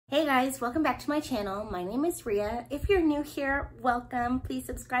Hey guys, welcome back to my channel. My name is Riaa. If you're new here, welcome. Please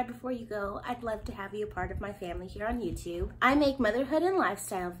subscribe before you go. I'd love to have you a part of my family here on YouTube. I make motherhood and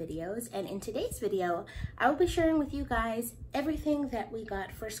lifestyle videos, and in today's video, I will be sharing with you guys everything that we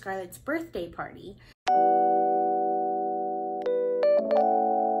got for Scarlett's birthday party.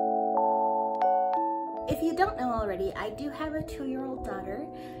 If you don't know already, I do have a 2-year-old daughter.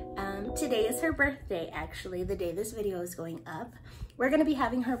 Today is her birthday, actually, the day this video is going up. We're gonna be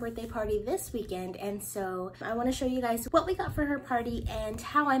having her birthday party this weekend, and so I wanna show you guys what we got for her party and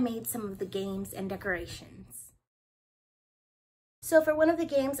how I made some of the games and decorations. So for one of the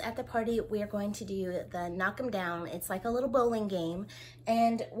games at the party, we are going to do the Knock 'em Down. It's like a little bowling game.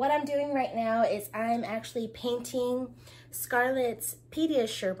 And what I'm doing right now is I'm actually painting Scarlett's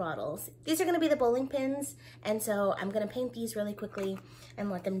Pediasure bottles. These are gonna be the bowling pins. And so I'm gonna paint these really quickly and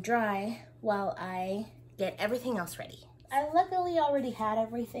let them dry while I get everything else ready. I luckily already had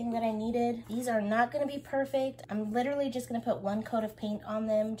everything that I needed. These are not gonna be perfect. I'm literally just gonna put one coat of paint on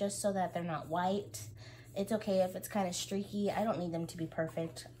them just so that they're not white. It's okay if it's kind of streaky. I don't need them to be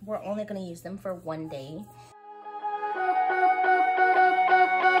perfect. We're only gonna use them for one day.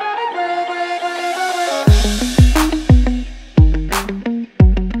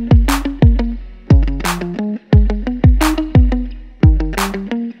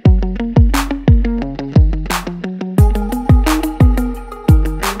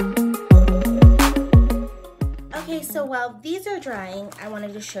 Okay, so while these are drying, I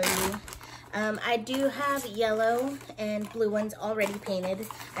wanted to show you I do have yellow and blue ones already painted.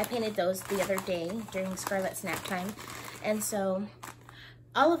 I painted those the other day during Scarlett's nap time. And so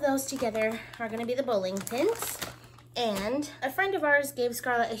all of those together are gonna be the bowling pins. And a friend of ours gave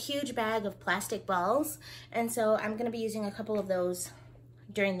Scarlett a huge bag of plastic balls. And so I'm gonna be using a couple of those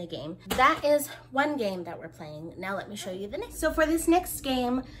during the game. That is one game that we're playing. Now let me show you the next. So for this next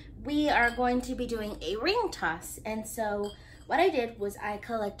game, we are going to be doing a ring toss. And so what I did was I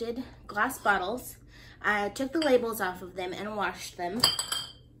collected glass bottles. I took the labels off of them and washed them.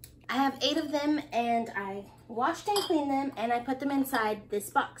 I have 8 of them, and I washed and cleaned them, and I put them inside this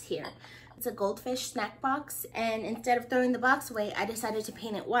box here. It's a goldfish snack box, and instead of throwing the box away, I decided to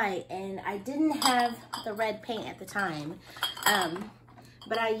paint it white, and I didn't have the red paint at the time,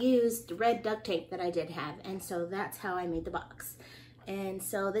 but I used red duct tape that I did have, and so that's how I made the box. And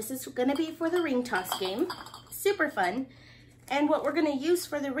so this is gonna be for the ring toss game. Super fun. And what we're gonna use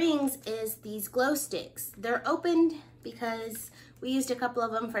for the rings is these glow sticks. They're opened because we used a couple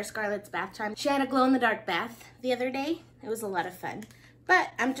of them for Scarlett's bath time. She had a glow-in-the-dark bath the other day. It was a lot of fun.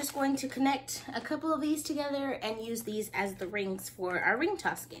 But I'm just going to connect a couple of these together and use these as the rings for our ring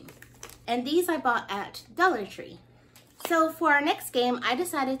toss game. And these I bought at Dollar Tree. So for our next game, I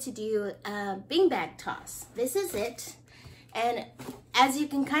decided to do a beanbag toss. This is it. And as you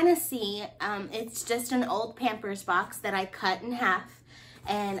can kind of see, it's just an old Pampers box that I cut in half,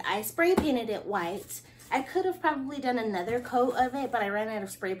 and I spray painted it white. I could have probably done another coat of it, but I ran out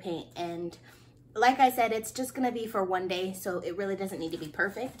of spray paint, and like I said, it's just gonna be for one day, so it really doesn't need to be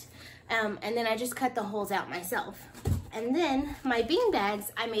perfect. And then I just cut the holes out myself. And then my bean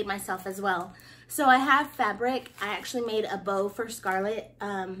bags, I made myself as well. So I have fabric. I actually made a bow for Scarlett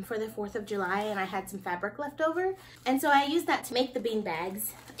for the 4th of July, and I had some fabric left over. And so I used that to make the bean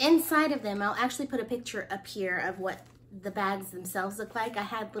bags. Inside of them, I'll actually put a picture up here of what the bags themselves look like. I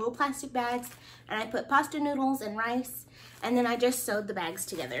had little plastic bags, and I put pasta noodles and rice, and then I just sewed the bags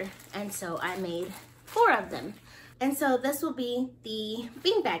together. And so I made 4 of them. And so this will be the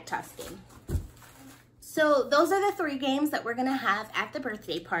beanbag toss game. So those are the 3 games that we're gonna have at the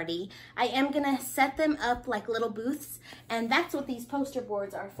birthday party. I am gonna set them up like little booths, and that's what these poster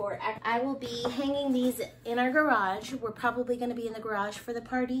boards are for. I will be hanging these in our garage. We're probably gonna be in the garage for the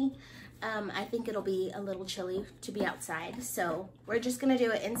party. I think it'll be a little chilly to be outside, so we're just gonna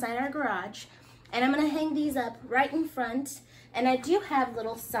do it inside our garage. And I'm gonna hang these up right in front, and I do have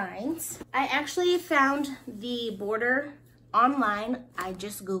little signs. I actually found the border online. I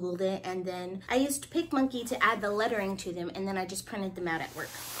just Googled it, and then I used PicMonkey to add the lettering to them, and then I just printed them out at work.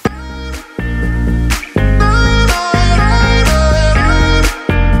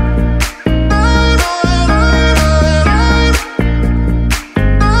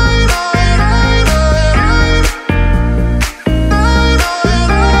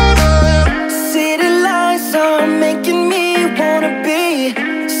 City lights are making me wanna be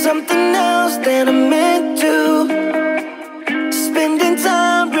something else than I'm meant to. Spending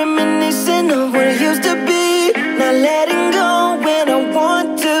time reminiscing of what it used to be, not letting go when I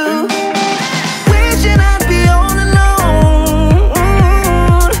want to.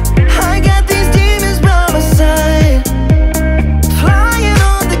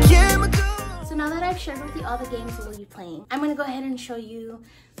 shared with you all the games we'll be playing, I'm gonna go ahead and show you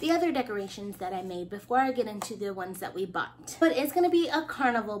the other decorations that I made before I get into the ones that we bought. But it's gonna be a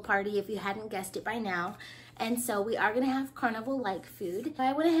carnival party if you hadn't guessed it by now. And so we are gonna have carnival-like food.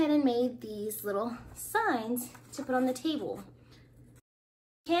 I went ahead and made these little signs to put on the table.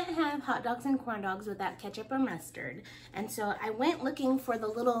 You can't have hot dogs and corn dogs without ketchup or mustard. And so I went looking for the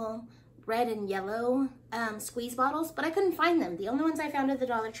little red and yellow squeeze bottles, but I couldn't find them. The only ones I found at the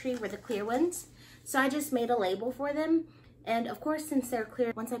Dollar Tree were the clear ones. So I just made a label for them. And of course, since they're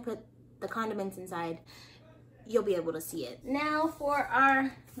clear, once I put the condiments inside, you'll be able to see it. Now for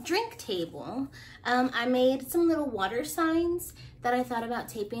our drink table, I made some little water signs that I thought about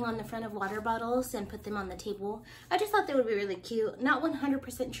taping on the front of water bottles and put them on the table. I just thought they would be really cute. Not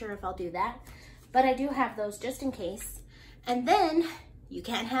 100% sure if I'll do that, but I do have those just in case. And then you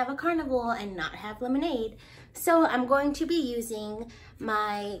can't have a carnival and not have lemonade. So I'm going to be using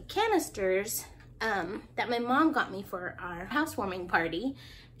my canisters that my mom got me for our housewarming party.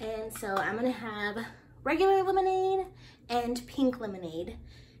 And so I'm gonna have regular lemonade and pink lemonade.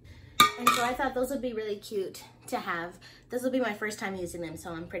 And so I thought those would be really cute to have. This will be my first time using them,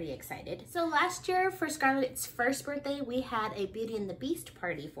 so I'm pretty excited. So last year for Scarlett's first birthday, we had a Beauty and the Beast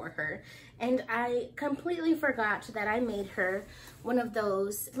party for her. And I completely forgot that I made her one of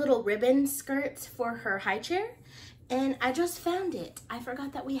those little ribbon skirts for her high chair. And I just found it. I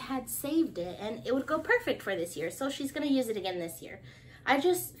forgot that we had saved it and it would go perfect for this year. So she's gonna use it again this year. I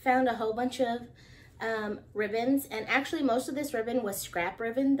just found a whole bunch of ribbons, and actually most of this ribbon was scrap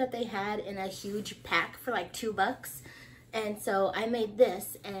ribbon that they had in a huge pack for like $2. And so I made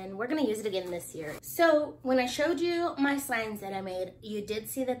this and we're gonna use it again this year. So when I showed you my signs that I made, you did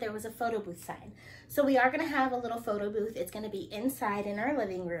see that there was a photo booth sign. So we are gonna have a little photo booth. It's gonna be inside in our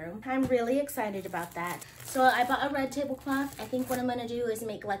living room. I'm really excited about that. So I bought a red tablecloth. I think what I'm gonna do is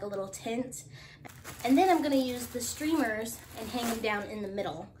make like a little tent. And then I'm gonna use the streamers and hang them down in the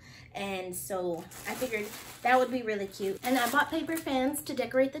middle. And so I figured that would be really cute. And I bought paper fans to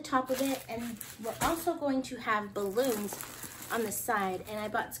decorate the top of it, and we're also going to have balloons on the side. And I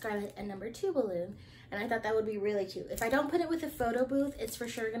bought Scarlett a number 2 balloon, and I thought that would be really cute. If I don't put it with a photo booth, it's for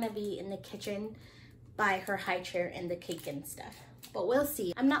sure gonna be in the kitchen by her high chair and the cake and stuff. But we'll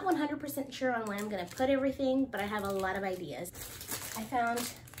see. I'm not 100% sure on where I'm gonna put everything, but I have a lot of ideas. I found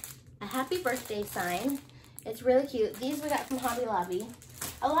a happy birthday sign. It's really cute. These we got from Hobby Lobby.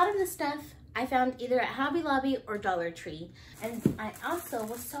 A lot of the stuff I found either at Hobby Lobby or Dollar Tree. And I also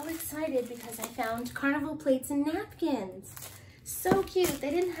was so excited because I found carnival plates and napkins. So cute.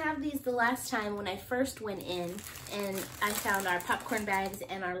 They didn't have these the last time when I first went in and I found our popcorn bags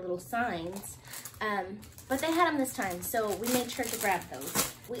and our little signs. But they had them this time, so we made sure to grab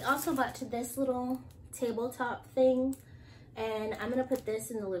those. We also bought to this little tabletop thing, and I'm gonna put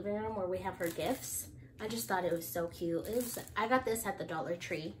this in the living room where we have her gifts. I just thought it was so cute. I got this at the Dollar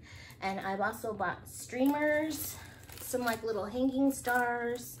Tree. And I've also bought streamers, some like little hanging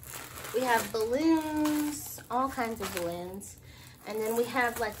stars. We have balloons, all kinds of balloons. And then we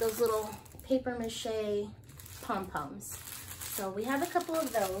have like those little paper mache pom-poms. So we have a couple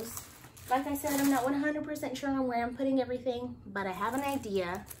of those. Like I said, I'm not 100% sure on where I'm putting everything, but I have an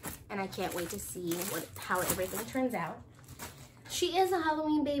idea and I can't wait to see how everything turns out. She is a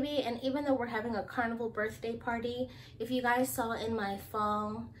Halloween baby, and even though we're having a carnival birthday party, if you guys saw in my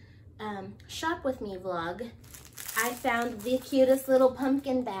fall shop with me vlog, I found the cutest little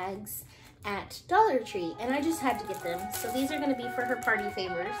pumpkin bags at Dollar Tree, and I just had to get them. So these are gonna be for her party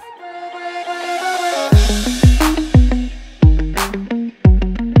favors.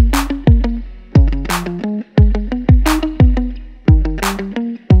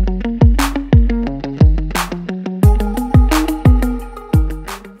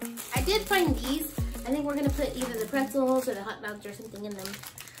 Or the hot dogs or something in them.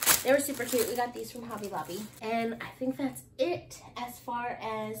 They were super cute. We got these from Hobby Lobby. And I think that's it as far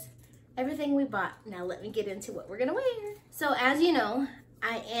as everything we bought. Now let me get into what we're gonna wear. So as you know,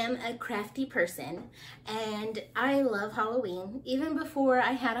 I am a crafty person and I love Halloween. Even before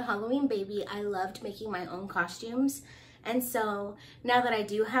I had a Halloween baby, I loved making my own costumes. And so now that I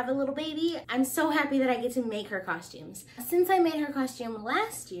do have a little baby, I'm so happy that I get to make her costumes. Since I made her costume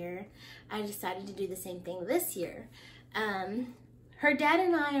last year, I decided to do the same thing this year. Her dad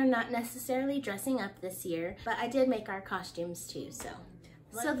and I are not necessarily dressing up this year, but I did make our costumes too, so.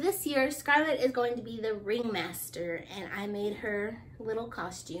 So this year, Scarlett is going to be the ringmaster, and I made her little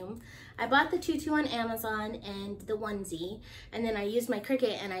costume. I bought the tutu on Amazon and the onesie, and then I used my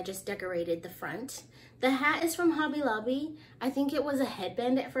Cricut and I just decorated the front. The hat is from Hobby Lobby. I think it was a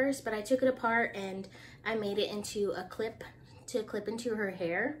headband at first, but I took it apart and I made it into a clip to clip into her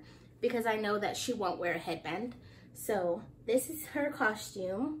hair. because I know that she won't wear a headband. So this is her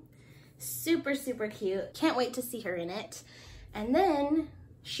costume. Super, super cute. Can't wait to see her in it. And then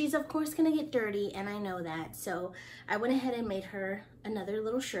she's of course gonna get dirty, and I know that. So I went ahead and made her another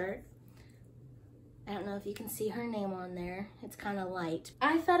little shirt. I don't know if you can see her name on there. It's kind of light.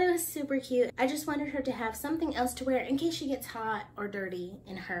 I thought it was super cute. I just wanted her to have something else to wear in case she gets hot or dirty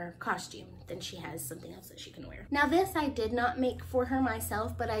in her costume. Then she has something else that she can wear. Now this I did not make for her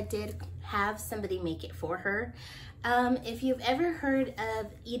myself, but I did have somebody make it for her. If you've ever heard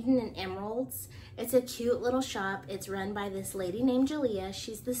of Eden and Emeralds, it's a cute little shop. It's run by this lady named Julia.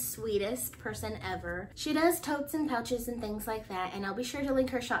 She's the sweetest person ever. She does totes and pouches and things like that, and I'll be sure to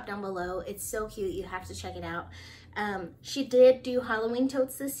link her shop down below. It's so cute, you have to check it out. She did do Halloween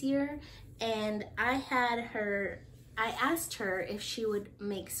totes this year, and I asked her if she would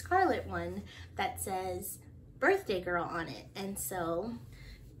make Scarlett one that says birthday girl on it. And so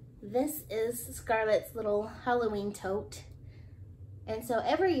this is Scarlett's little Halloween tote. And so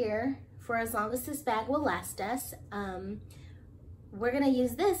every year, for as long as this bag will last us, we're gonna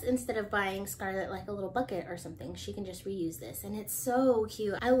use this instead of buying Scarlett like a little bucket or something. She can just reuse this, and it's so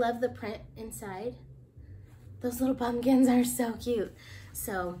cute. I love the print inside. Those little pumpkins are so cute.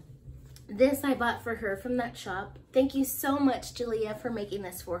 So this I bought for her from that shop. Thank you so much, Julia, for making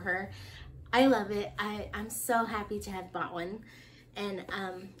this for her. I love it. I'm so happy to have bought one. And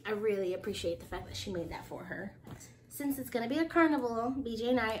I really appreciate the fact that she made that for her. Since it's gonna be a carnival, BJ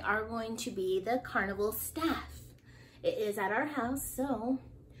and I are going to be the carnival staff. It is at our house, so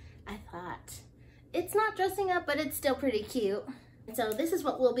I thought it's not dressing up, but it's still pretty cute. And so this is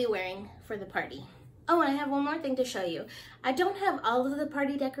what we'll be wearing for the party. Oh, and I have one more thing to show you. I don't have all of the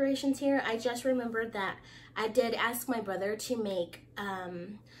party decorations here. I just remembered that I did ask my brother to make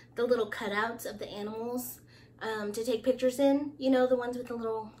the little cutouts of the animals to take pictures in, you know, the ones with the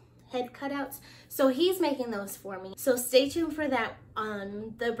little head cutouts. So he's making those for me. So stay tuned for that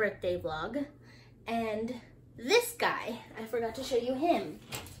on the birthday vlog. And this guy, I forgot to show you him.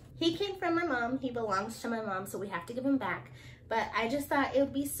 He came from my mom. He belongs to my mom, so we have to give him back. But I just thought it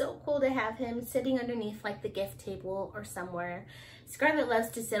would be so cool to have him sitting underneath like the gift table or somewhere. Scarlett loves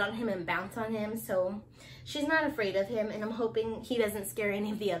to sit on him and bounce on him, so she's not afraid of him, and I'm hoping he doesn't scare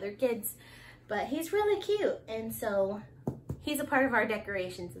any of the other kids. But he's really cute, and so he's a part of our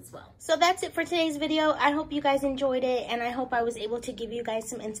decorations as well. So that's it for today's video. I hope you guys enjoyed it, and I hope I was able to give you guys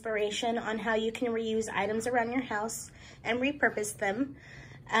some inspiration on how you can reuse items around your house and repurpose them.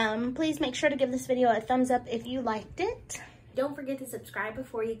 Please make sure to give this video a thumbs up if you liked it. Don't forget to subscribe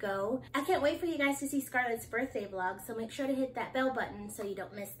before you go. I can't wait for you guys to see Scarlett's birthday vlog, so make sure to hit that bell button so you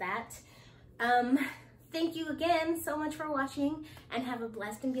don't miss that. Thank you again so much for watching, and have a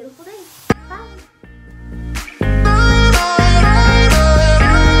blessed and beautiful day. Bye.